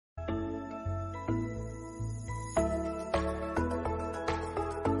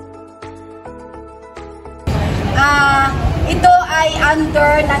ay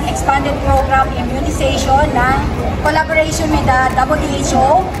under ng expanded program immunization na collaboration with the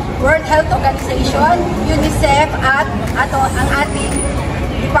WHO, World Health Organization, UNICEF at ang ating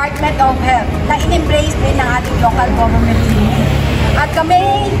Department of Health na in-embrace din ng ating local government unit. At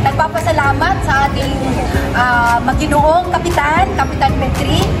kami nagpapasalamat sa ating maginoong Kapitan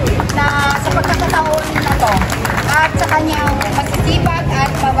Petri na sa pagkakataon na to at sa kanyang magsisipag at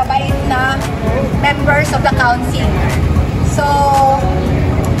mababait na members of the council. So,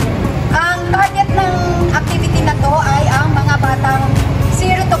 ang target ng activity na to ay ang mga batang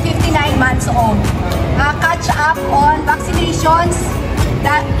 0 to 59 months old. Catch up on vaccinations.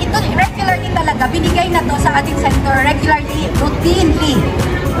 Ito regularly talaga, binigay na to sa ating center regularly,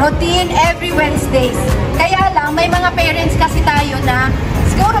 routine every Wednesdays. Kaya lang, may mga parents kasi tayo na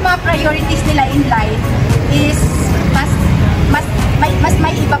siguro mga priorities nila in life is mas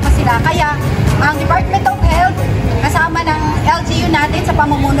may iba pa sila. Kaya ang Department of Health kasama ng LGU natin sa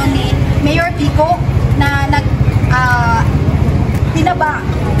pamumuno ni Mayor Pico na binaba.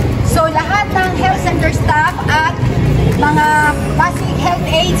 So lahat ng health center staff at mga Pasig health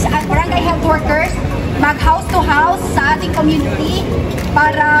aides at barangay health workers mag-house to house sa ating community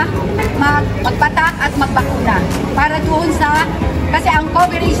para magpatak at magbakuna. Para doon kasi ang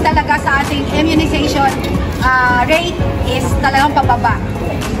coverage talaga sa ating immunization rate is talagang pababa.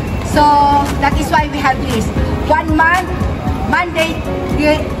 So that is why we have this 1 month, Monday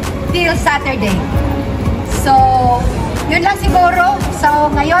till Saturday. So yun lang siguro. So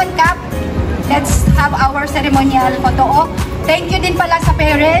ngayon, Kap, let's have our ceremonial photo op. Thank you din pala sa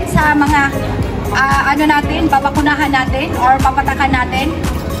parents, sa mga babakunahan natin or papatakan natin.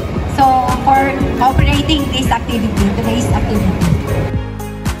 So for cooperating this activity, today's activity.